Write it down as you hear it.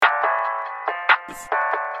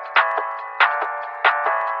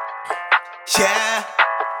Yeah,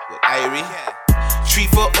 with Irie. 3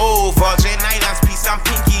 for O, Virgin Islands, peace and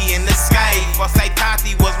pinky in the sky. First like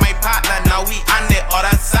Tati was my partner, now we on the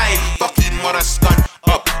other side. Fucky mother stun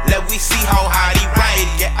up, let we see how hard he ride.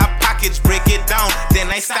 Get a package, break it down,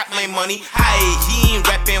 then I stack my money high. He ain't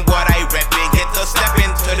reppin' what I reppin', get to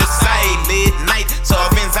steppin' to the side. Late night,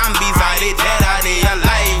 serving zombies, are they dead, are they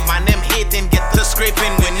alive? Man, them hatin', get to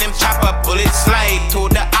scraping when them chopper bullets slide.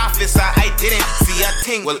 Told the officer I didn't see a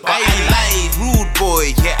thing, well I lied.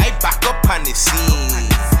 Rudeboy, yeah, I back up on the scene.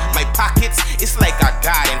 My pockets, it's like a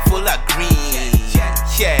garden full of green.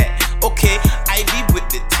 Yeah, okay, I be with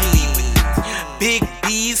the team. Big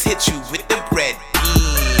B's hit you with the bread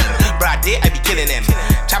bean. Broad day, I be killing them.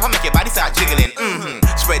 Chopper make your body start jiggling.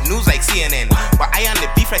 Spread news like CNN. But I on the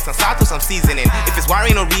beef like some salt with some seasoning. If it's war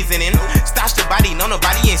ain't no reasoning, stash the body, no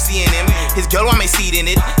nobody ain't seeing him. His girl want my seed in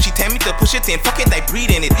it. She tell me to push it in, fuck it, I breathe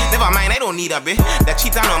in it. Never mind, I don't need a bit. That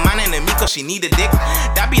cheat on her man and me cause she need a dick.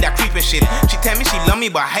 That be that creeping shit. She tell me she love me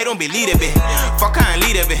but I don't believe it bit. Fuck her and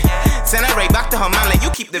lead a bit. Send her right back to her man like you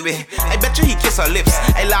keep the bit. I bet you he kiss her lips.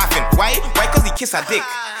 I laughing. Why? Why cause he kiss her dick.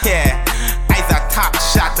 Yeah, I's a top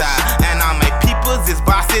shotter. And all my peoples is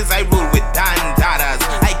bosses. I roll with Dan daughters.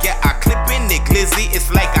 I get a clip in the glizzy. It's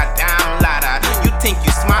like a damn ladder. You think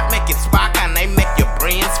you smart, make it spark and I make your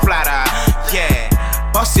brain splatter. Yeah,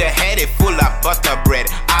 bust your head it full of butter bread.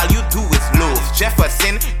 All you do is loaf.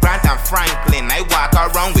 Jefferson, Grant and Franklin. I walk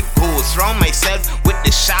around with ghosts. Round myself with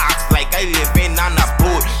the sharks like I live in on a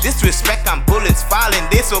boat. Disrespect and bullets falling.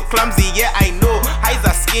 They so clumsy, yeah I know. I's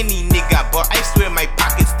a skinny nigga, but I swear my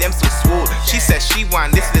pockets them so swole. She says she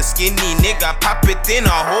want this the skinny nigga. Pop it in a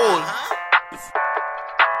hole.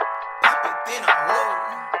 Pop it in a hole.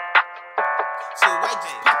 So I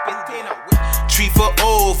just pop it in a hole. 3 for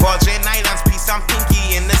O, Virgin Islands, peace and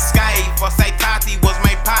pinky in the sky. First I thought he was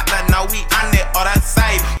my partner, now we on the other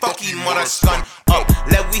side. Fucky mother stun up,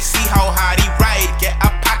 let we see how hard he ride. Get a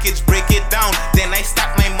package, break it down, then I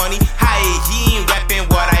stack my money high. He ain't reppin'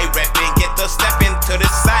 what I reppin', get to steppin' to the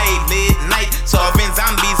side. Late night, serving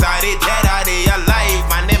zombies, are they dead, are they alive?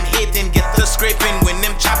 Man, them hatin', get to scraping when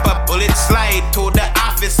them chopper bullets slide. Told the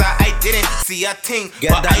officer I didn't see a thing,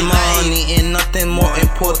 get but that I money, lied. ain't nothing more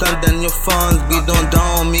important than your funds. Be don't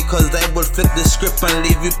down me cause I will flip the script and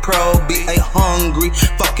leave you proud. Be I hungry,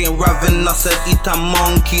 fucking ravenous and eat a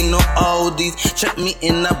monkey, no Audis. Check me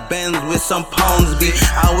in a Benz with some pounds, be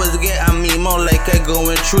I always get a memo like I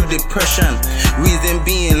going through depression. Reason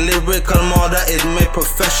being lyrical murder is my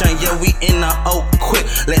profession. Yeah, we in and out quick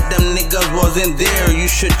like them niggas wasn't there. You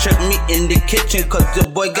should check me in the kitchen cause the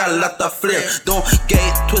boy got a lot of flair. Don't get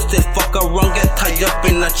it twisted, fuck around, get tied up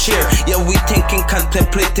in a chair. Yeah, we thinking,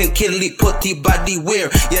 contemplating, killy, putty body wear.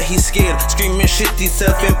 Yeah, he scared, screaming shit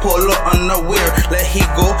himself in polo underwear. Let he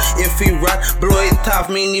go, if he rock, blow it off,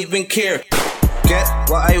 me ain't even care. Get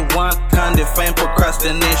what I want, can't define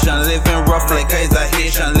procrastination. Living rough like I's a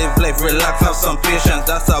Haitian. Live life, relax, have some patience.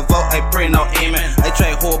 That's a vow, I pray now, amen. I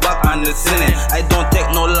try hold back on the sinning. I don't take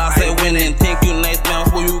no loss, I winning. Think you nice man,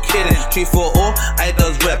 who you kidding? 3 for O, I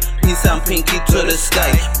does rep. Peace and pinky to the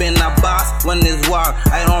sky. Been a boss when it's war.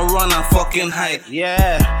 I don't run and fucking hide.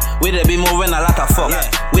 Yeah, we dey be moving a lot of fuck.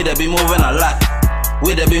 We dey be moving a lot.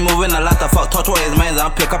 We dey be moving a lot of fuck. Touch his minds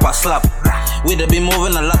and pick up a slap. We dey be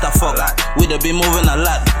moving a lot of fuck. We dey be moving a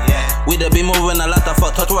lot. We dey be moving a lot of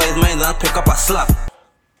fuck. Touch his minds and pick up a slap.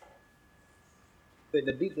 Wait,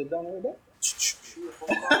 the beats are done right there?